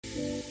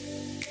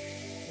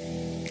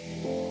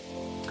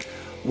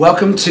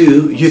Welcome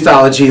to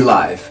Youthology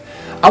Live.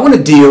 I want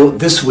to deal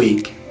this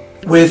week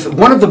with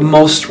one of the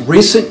most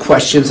recent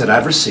questions that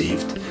I've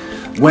received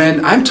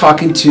when I'm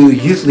talking to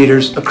youth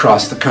leaders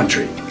across the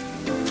country.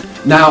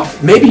 Now,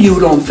 maybe you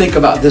don't think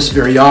about this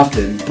very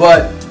often,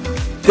 but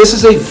this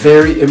is a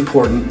very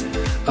important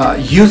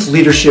youth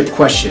leadership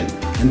question,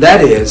 and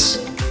that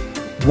is,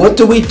 what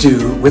do we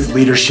do with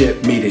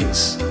leadership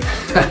meetings?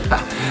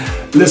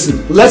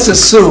 Listen, let's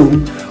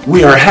assume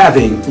we are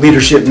having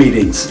leadership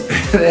meetings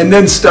and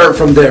then start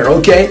from there,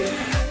 okay?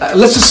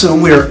 Let's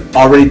assume we're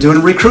already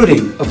doing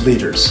recruiting of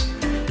leaders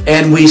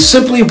and we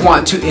simply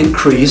want to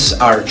increase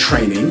our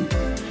training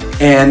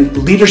and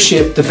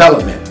leadership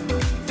development.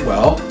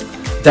 Well,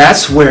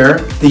 that's where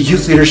the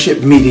youth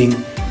leadership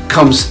meeting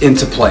comes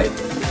into play.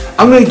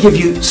 I'm going to give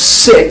you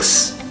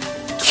 6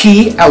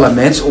 key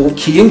elements or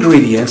key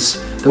ingredients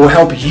that will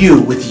help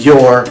you with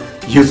your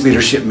youth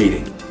leadership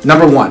meeting.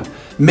 Number 1,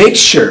 make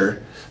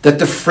sure that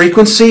the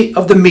frequency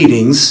of the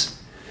meetings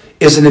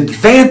is an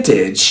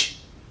advantage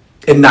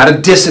and not a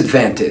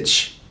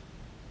disadvantage.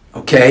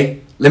 Okay?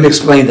 Let me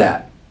explain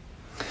that.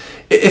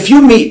 If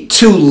you meet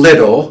too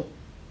little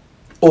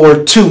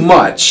or too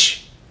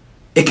much,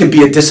 it can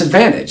be a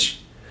disadvantage.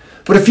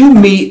 But if you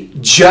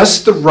meet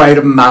just the right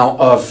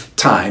amount of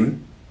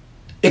time,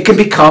 it can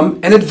become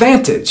an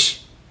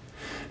advantage.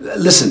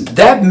 Listen,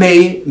 that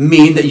may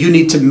mean that you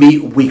need to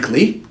meet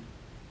weekly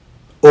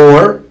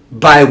or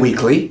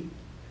bi-weekly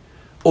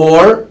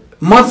or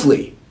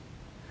monthly.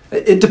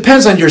 It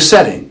depends on your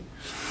setting.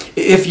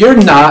 If you're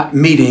not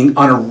meeting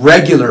on a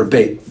regular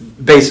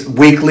basis,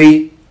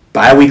 weekly,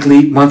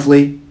 bi-weekly,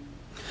 monthly,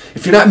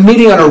 if you're not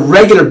meeting on a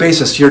regular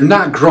basis, you're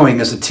not growing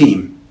as a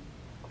team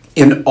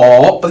in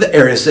all of the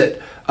areas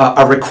that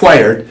are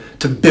required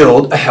to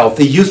build a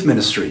healthy youth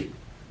ministry.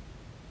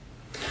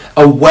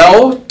 A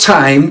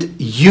well-timed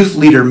youth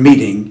leader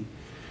meeting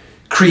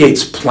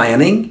creates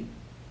planning,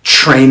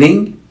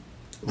 training,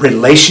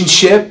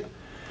 relationship,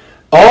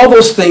 all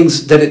those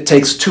things that it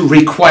takes to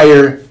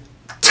require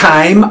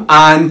time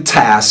on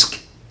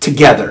task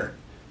together.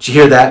 Did you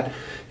hear that?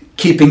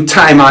 Keeping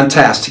time on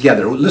task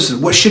together.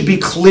 Listen, what should be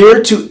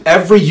clear to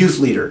every youth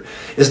leader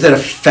is that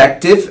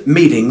effective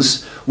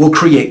meetings will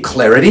create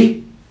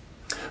clarity,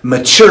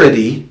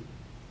 maturity,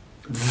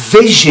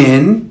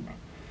 vision,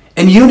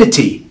 and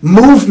unity,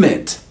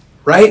 movement,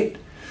 right?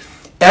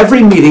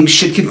 Every meeting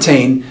should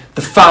contain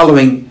the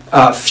following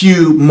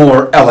few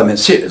more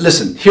elements.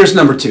 Listen, here's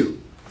number 2.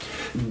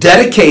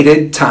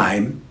 Dedicated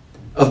time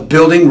of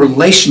building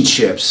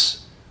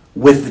relationships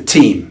with the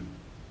team.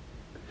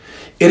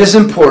 It is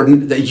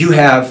important that you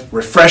have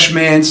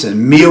refreshments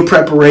and meal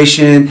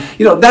preparation.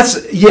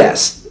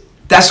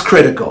 That's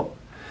critical.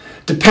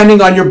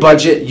 Depending on your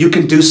budget, you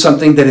can do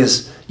something that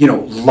is,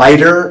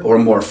 lighter or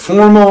more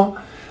formal.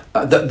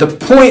 The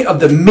point of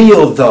the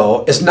meal,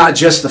 though, is not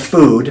just the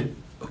food,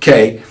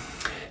 okay?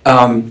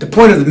 The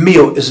point of the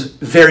meal is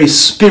very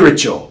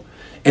spiritual.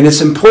 And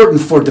it's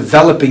important for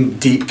developing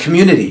deep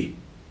community.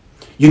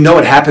 You know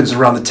it happens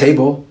around the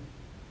table.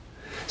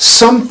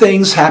 Some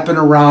things happen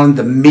around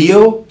the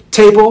meal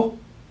table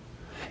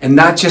and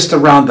not just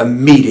around the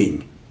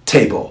meeting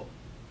table.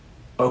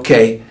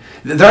 Okay?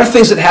 There are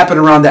things that happen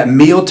around that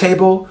meal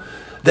table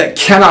that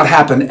cannot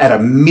happen at a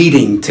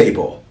meeting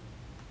table.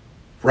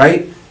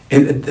 Right?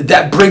 And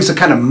that brings the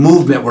kind of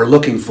movement we're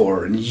looking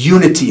for, and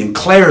unity and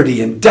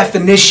clarity and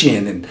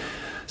definition. And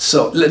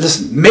so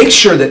listen, make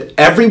sure that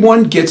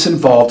everyone gets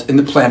involved in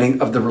the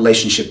planning of the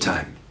relationship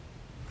time.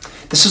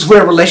 This is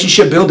where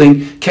relationship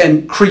building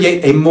can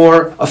create a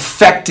more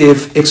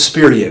effective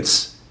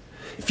experience.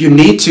 If you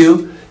need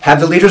to,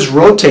 have the leaders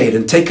rotate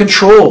and take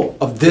control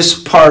of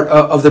this part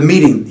of the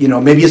meeting.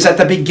 Maybe it's at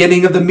the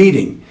beginning of the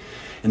meeting.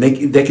 And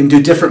they can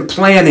do different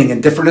planning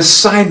and different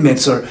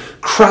assignments or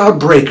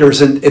crowd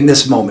breakers in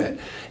this moment.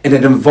 And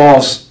it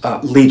involves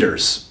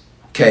leaders.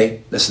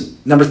 Okay, listen,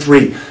 number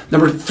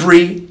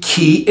three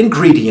key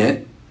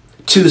ingredient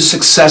to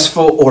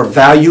successful or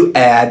value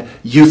add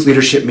youth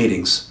leadership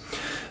meetings.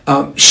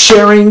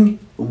 Sharing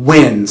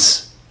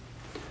wins.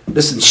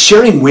 Listen,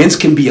 sharing wins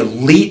can be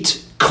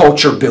elite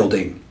culture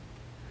building.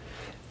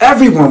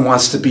 Everyone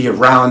wants to be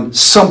around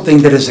something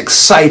that is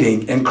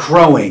exciting and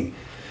growing.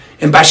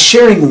 And by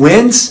sharing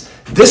wins,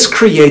 this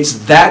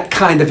creates that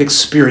kind of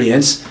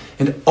experience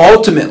and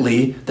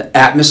ultimately the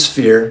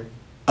atmosphere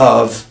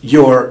of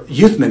your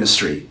youth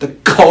ministry, the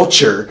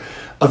culture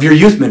of your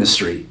youth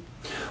ministry.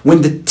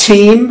 When the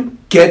team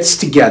gets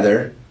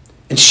together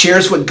and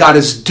shares what God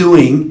is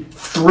doing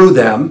through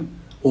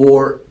them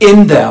or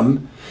in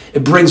them,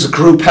 it brings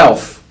group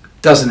health,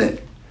 doesn't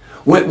it?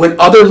 When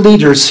other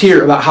leaders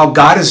hear about how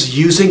God is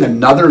using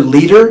another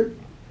leader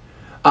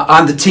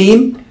on the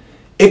team,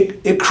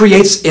 it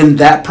creates in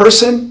that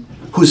person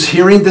who's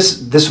hearing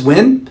this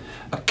win,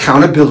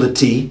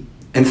 accountability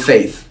and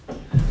faith.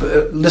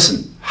 But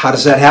listen, how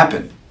does that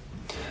happen?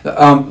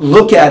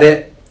 Look at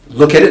it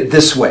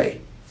this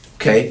way,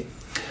 okay?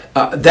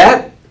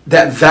 That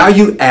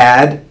value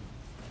add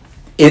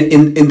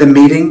in the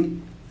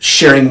meeting,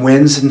 sharing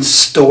wins and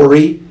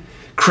story,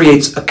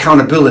 creates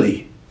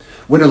accountability.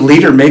 when a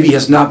leader maybe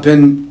has not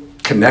been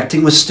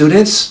connecting with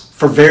students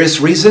for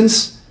various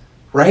reasons,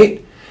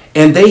 right?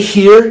 And they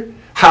hear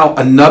how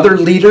another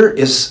leader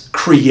is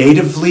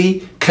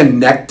creatively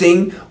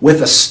connecting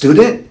with a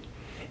student,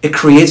 it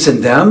creates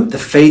in them the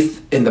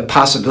faith in the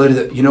possibility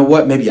that, you know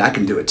what, maybe I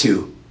can do it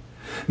too.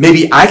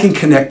 Maybe I can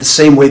connect the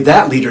same way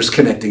that leader's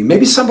connecting.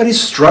 Maybe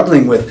somebody's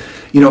struggling with,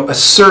 a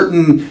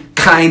certain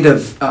kind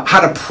of how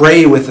to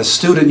pray with a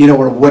student,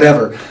 or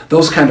whatever,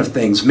 those kind of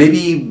things.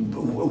 Maybe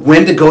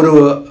when to go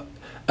to a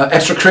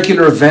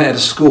extracurricular event at a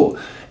school.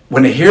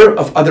 When they hear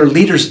of other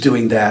leaders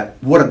doing that,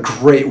 what a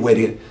great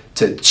way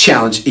to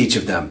challenge each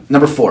of them.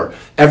 Number 4,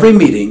 every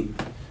meeting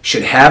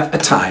should have a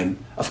time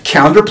of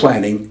calendar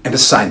planning and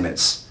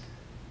assignments,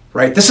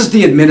 right? This is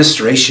the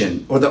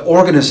administration or the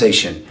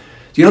organization.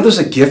 Do you know there's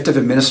a gift of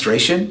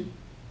administration?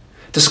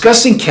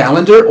 Discussing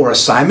calendar or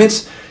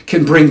assignments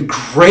can bring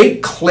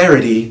great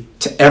clarity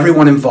to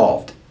everyone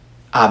involved.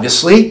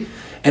 Obviously,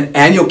 an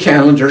annual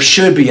calendar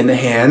should be in the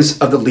hands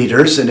of the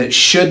leaders, and it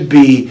should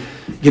be,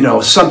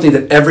 something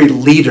that every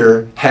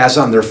leader has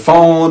on their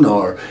phone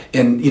or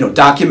in,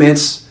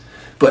 documents.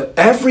 But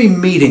every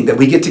meeting that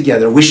we get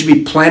together, we should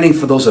be planning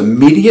for those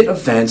immediate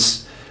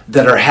events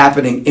that are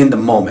happening in the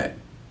moment,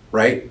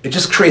 right? It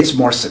just creates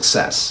more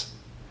success,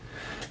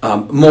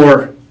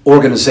 more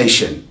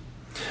organization.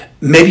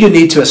 Maybe you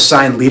need to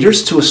assign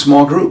leaders to a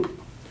small group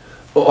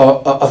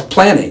of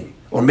planning,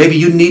 or maybe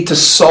you need to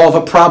solve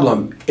a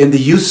problem in the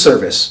youth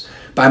service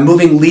by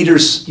moving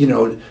leaders,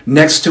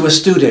 next to a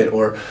student,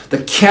 or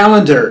the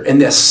calendar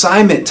and the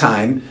assignment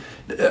time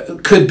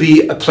could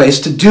be a place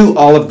to do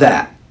all of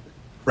that,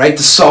 right?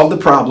 To solve the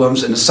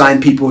problems and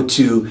assign people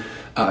to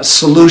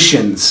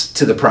solutions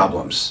to the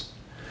problems.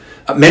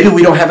 Maybe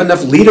we don't have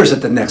enough leaders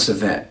at the next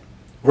event,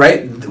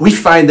 right? We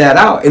find that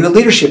out in the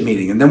leadership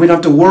meeting, and then we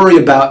don't have to worry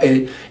about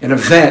an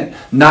event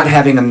not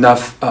having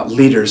enough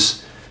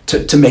leaders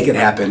to make it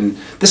happen.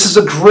 This is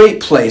a great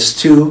place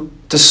to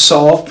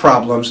solve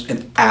problems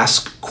and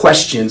ask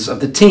questions of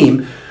the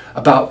team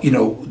about,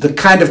 the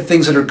kind of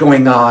things that are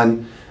going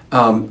on,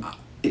 around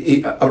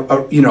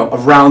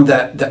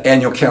the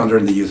annual calendar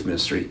in the youth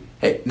ministry.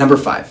 Hey, number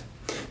 5,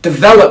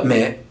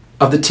 development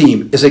of the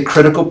team is a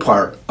critical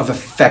part of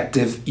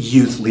effective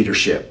youth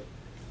leadership,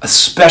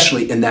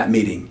 especially in that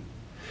meeting.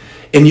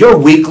 In your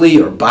weekly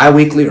or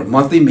bi-weekly or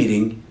monthly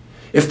meeting,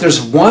 if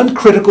there's one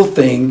critical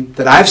thing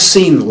that I've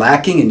seen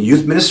lacking in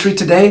youth ministry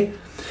today,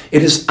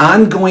 it is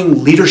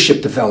ongoing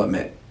leadership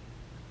development.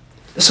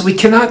 So we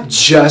cannot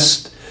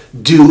just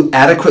do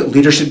adequate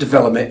leadership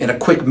development in a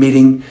quick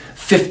meeting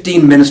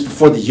 15 minutes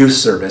before the youth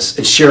service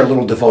and share a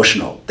little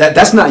devotional.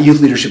 That's not youth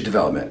leadership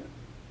development.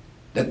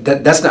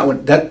 That's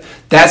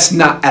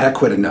not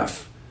adequate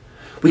enough.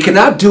 We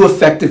cannot do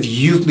effective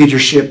youth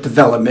leadership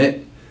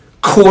development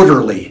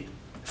quarterly,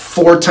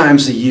 4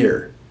 times a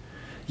year.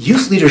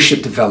 Youth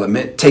leadership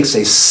development takes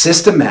a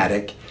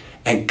systematic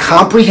and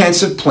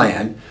comprehensive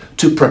plan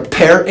to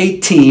prepare a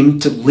team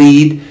to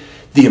lead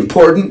the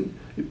important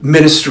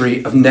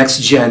ministry of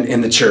next gen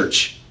in the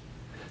church.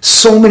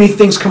 So many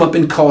things come up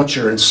in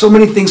culture, and so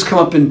many things come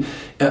up in,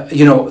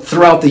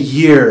 throughout the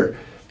year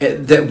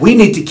that we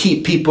need to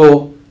keep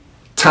people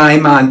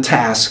time on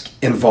task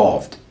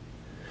involved.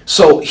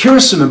 So here are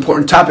some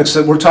important topics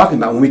that we're talking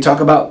about when we talk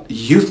about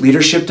youth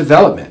leadership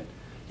development.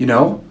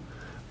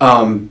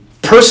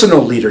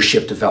 Personal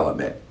leadership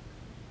development.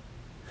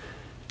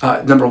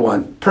 Number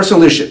 1, personal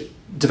leadership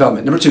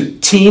development. Number 2,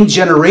 team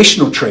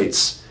generational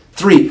traits.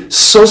 3,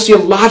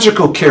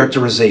 sociological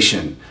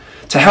characterization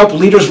to help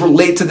leaders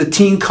relate to the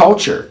teen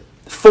culture.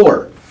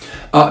 4,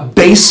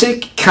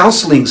 basic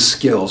counseling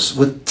skills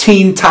with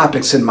teen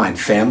topics in mind: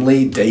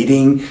 family,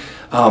 dating,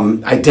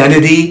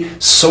 identity,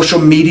 social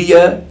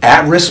media,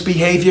 at-risk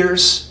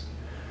behaviors.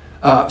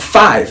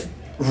 5,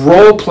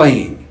 role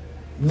playing.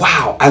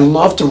 Wow, I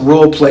love to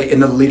role play in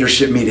the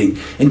leadership meeting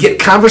and get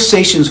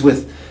conversations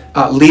with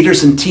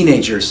leaders and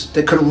teenagers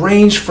that could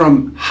range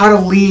from how to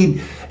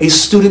lead a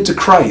student to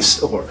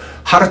Christ, or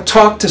how to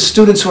talk to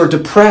students who are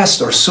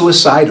depressed or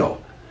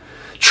suicidal.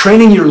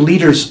 Training your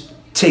leaders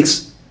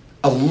takes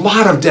a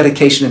lot of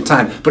dedication and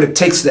time, but it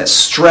takes that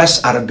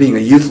stress out of being a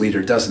youth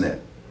leader, doesn't it?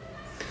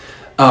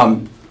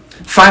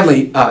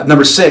 Finally,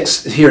 number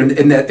 6 here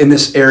in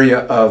this area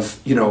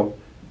of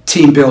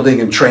team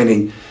building and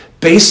training,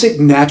 basic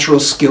natural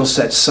skill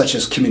sets such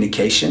as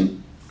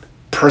communication,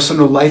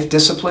 personal life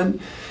discipline,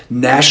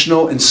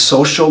 national and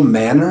social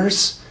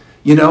manners,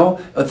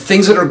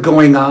 things that are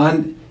going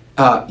on.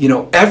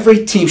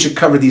 Every team should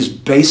cover these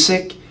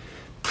basic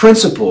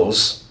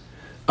principles,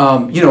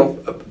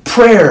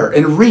 prayer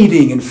and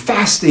reading and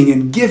fasting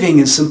and giving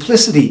and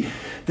simplicity.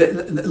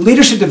 The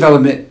leadership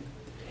development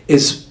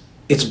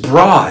it's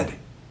broad,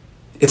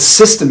 it's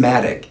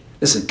systematic.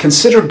 Listen,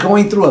 consider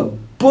going through a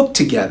book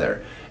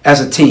together as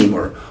a team,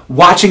 or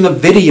watching a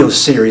video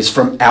series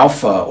from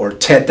Alpha or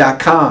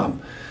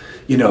TED.com,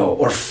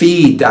 or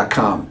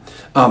Feed.com,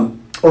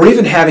 or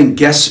even having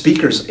guest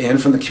speakers in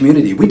from the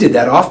community. We did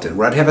that often,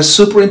 where I'd have a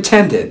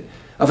superintendent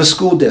of a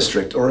school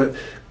district or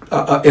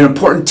an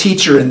important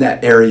teacher in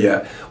that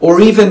area, or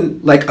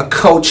even like a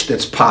coach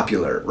that's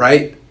popular,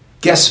 right?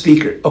 Guest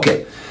speaker.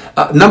 Okay.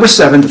 Number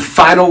 7, the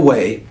final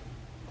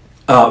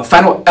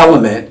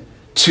element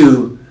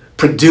to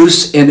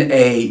produce in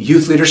a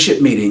youth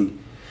leadership meeting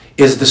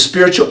is the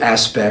spiritual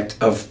aspect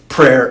of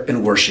prayer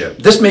and worship.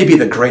 This may be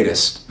the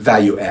greatest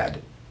value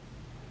add.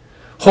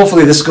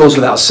 Hopefully this goes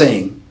without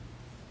saying.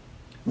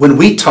 When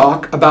we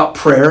talk about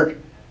prayer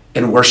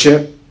and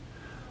worship,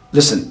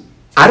 listen,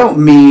 I don't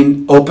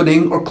mean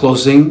opening or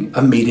closing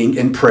a meeting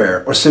in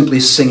prayer or simply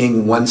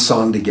singing one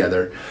song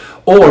together,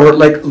 or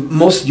like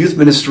most youth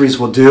ministries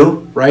will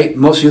do, right?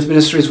 Most youth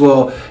ministries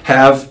will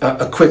have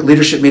a quick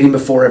leadership meeting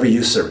before every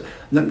youth service.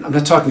 I'm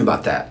not talking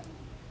about that.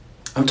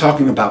 I'm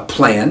talking about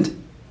planned,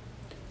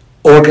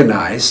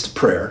 organized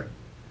prayer,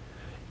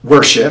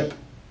 worship,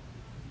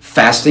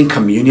 fasting,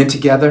 communion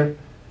together,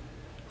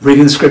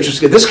 reading the scriptures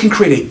together. This can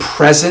create a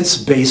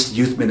presence-based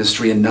youth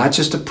ministry and not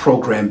just a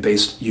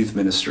program-based youth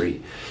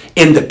ministry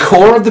in the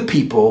core of the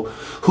people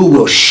who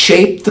will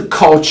shape the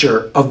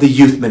culture of the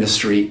youth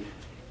ministry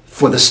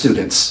for the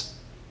students.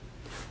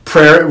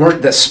 Prayer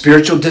work, that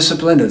spiritual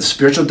discipline and the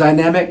spiritual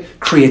dynamic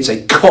creates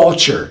a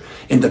culture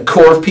in the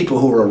core of people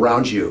who are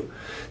around you.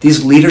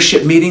 These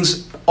leadership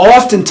meetings,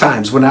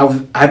 oftentimes when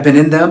I've been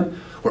in them,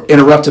 were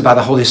interrupted by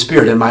the Holy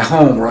Spirit in my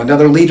home or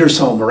another leader's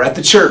home or at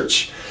the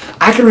church.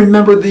 I can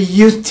remember the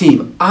youth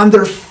team on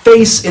their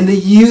face in the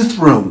youth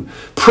room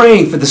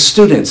praying for the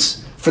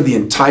students for the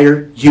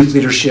entire youth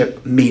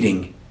leadership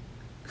meeting.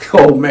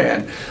 Oh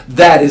man,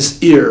 that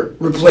is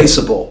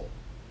irreplaceable,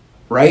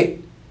 right?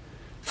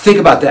 Think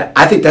about that.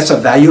 I think that's a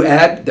value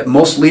add that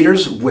most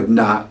leaders would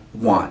not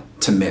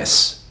want to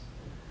miss.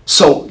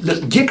 So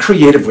get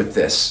creative with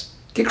this.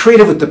 Get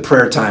creative with the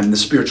prayer time and the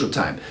spiritual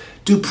time.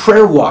 Do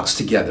prayer walks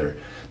together,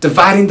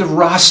 dividing the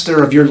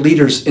roster of your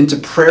leaders into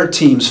prayer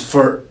teams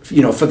for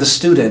the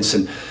students,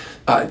 and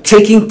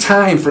taking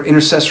time for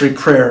intercessory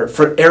prayer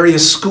for area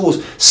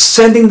schools,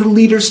 sending the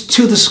leaders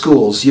to the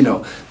schools.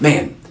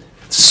 Man,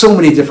 so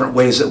many different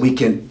ways that we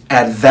can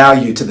add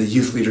value to the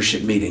youth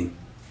leadership meeting.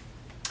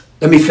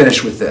 Let me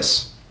finish with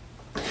this.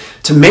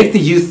 To make the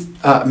youth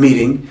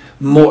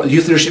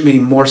leadership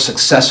meeting more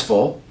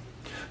successful,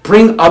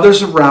 bring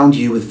others around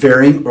you with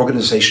varying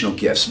organizational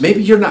gifts.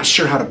 Maybe you're not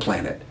sure how to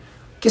plan it.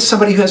 Get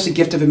somebody who has the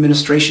gift of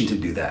administration to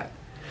do that.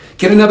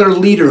 Get another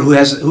leader who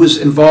is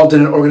involved in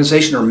an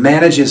organization or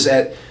manages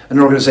at an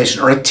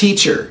organization, or a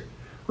teacher,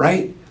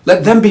 right?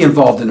 Let them be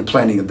involved in the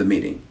planning of the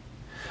meeting.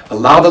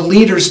 Allow the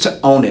leaders to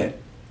own it.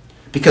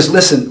 Because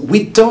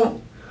we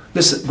don't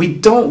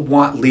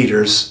want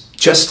leaders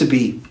just to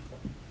be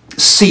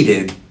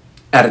seated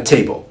at a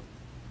table.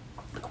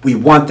 We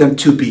want them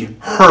to be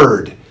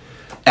heard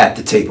at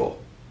the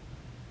table,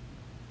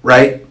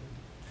 right?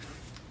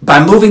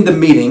 By moving the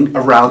meeting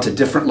around to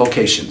different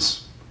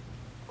locations.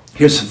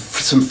 Here's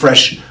some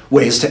fresh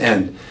ways to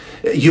end.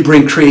 You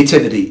bring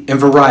creativity and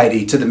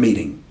variety to the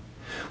meeting.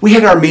 We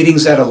had our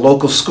meetings at a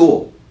local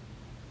school,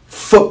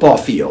 football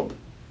field,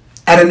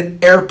 at an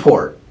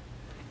airport,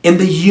 in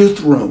the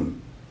youth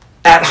room,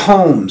 at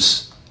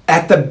homes,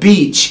 at the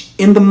beach,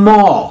 in the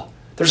mall.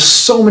 There's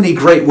so many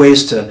great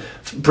ways to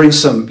bring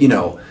some,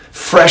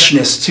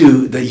 freshness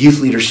to the youth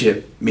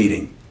leadership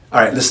meeting.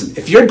 All right, listen,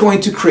 if you're going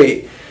to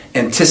create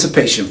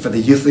anticipation for the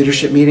youth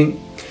leadership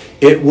meeting,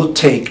 it will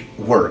take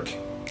work.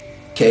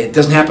 Okay, it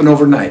doesn't happen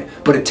overnight,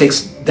 but it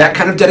takes that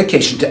kind of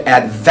dedication to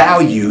add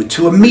value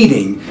to a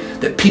meeting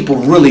that people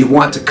really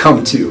want to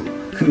come to.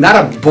 Not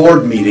a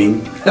board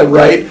meeting,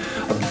 right?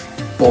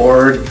 A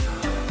board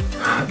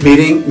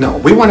meeting. No,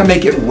 we want to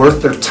make it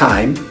worth their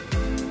time,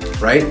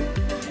 right?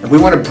 And we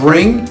want to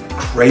bring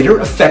greater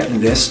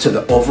effectiveness to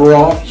the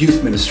overall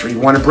youth ministry. We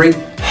want to bring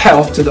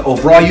health to the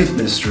overall youth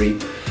ministry,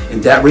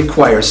 and that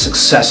requires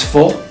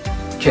successful,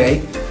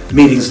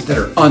 meetings that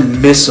are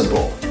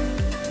unmissable,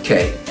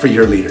 for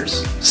your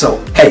leaders.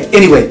 So,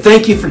 anyway,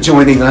 thank you for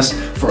joining us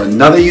for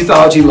another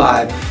Youthology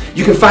Live.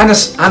 You can find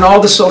us on all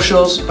the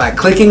socials by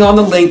clicking on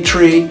the link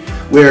tree,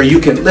 where you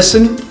can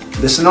listen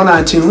on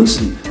iTunes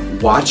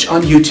and watch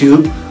on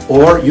YouTube,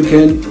 or you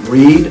can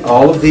read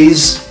all of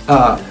these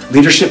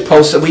leadership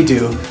posts that we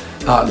do,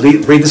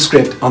 read the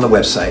script on the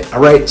website. All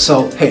right,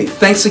 so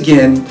thanks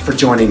again for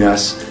joining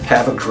us.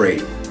 Have a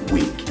great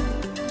week.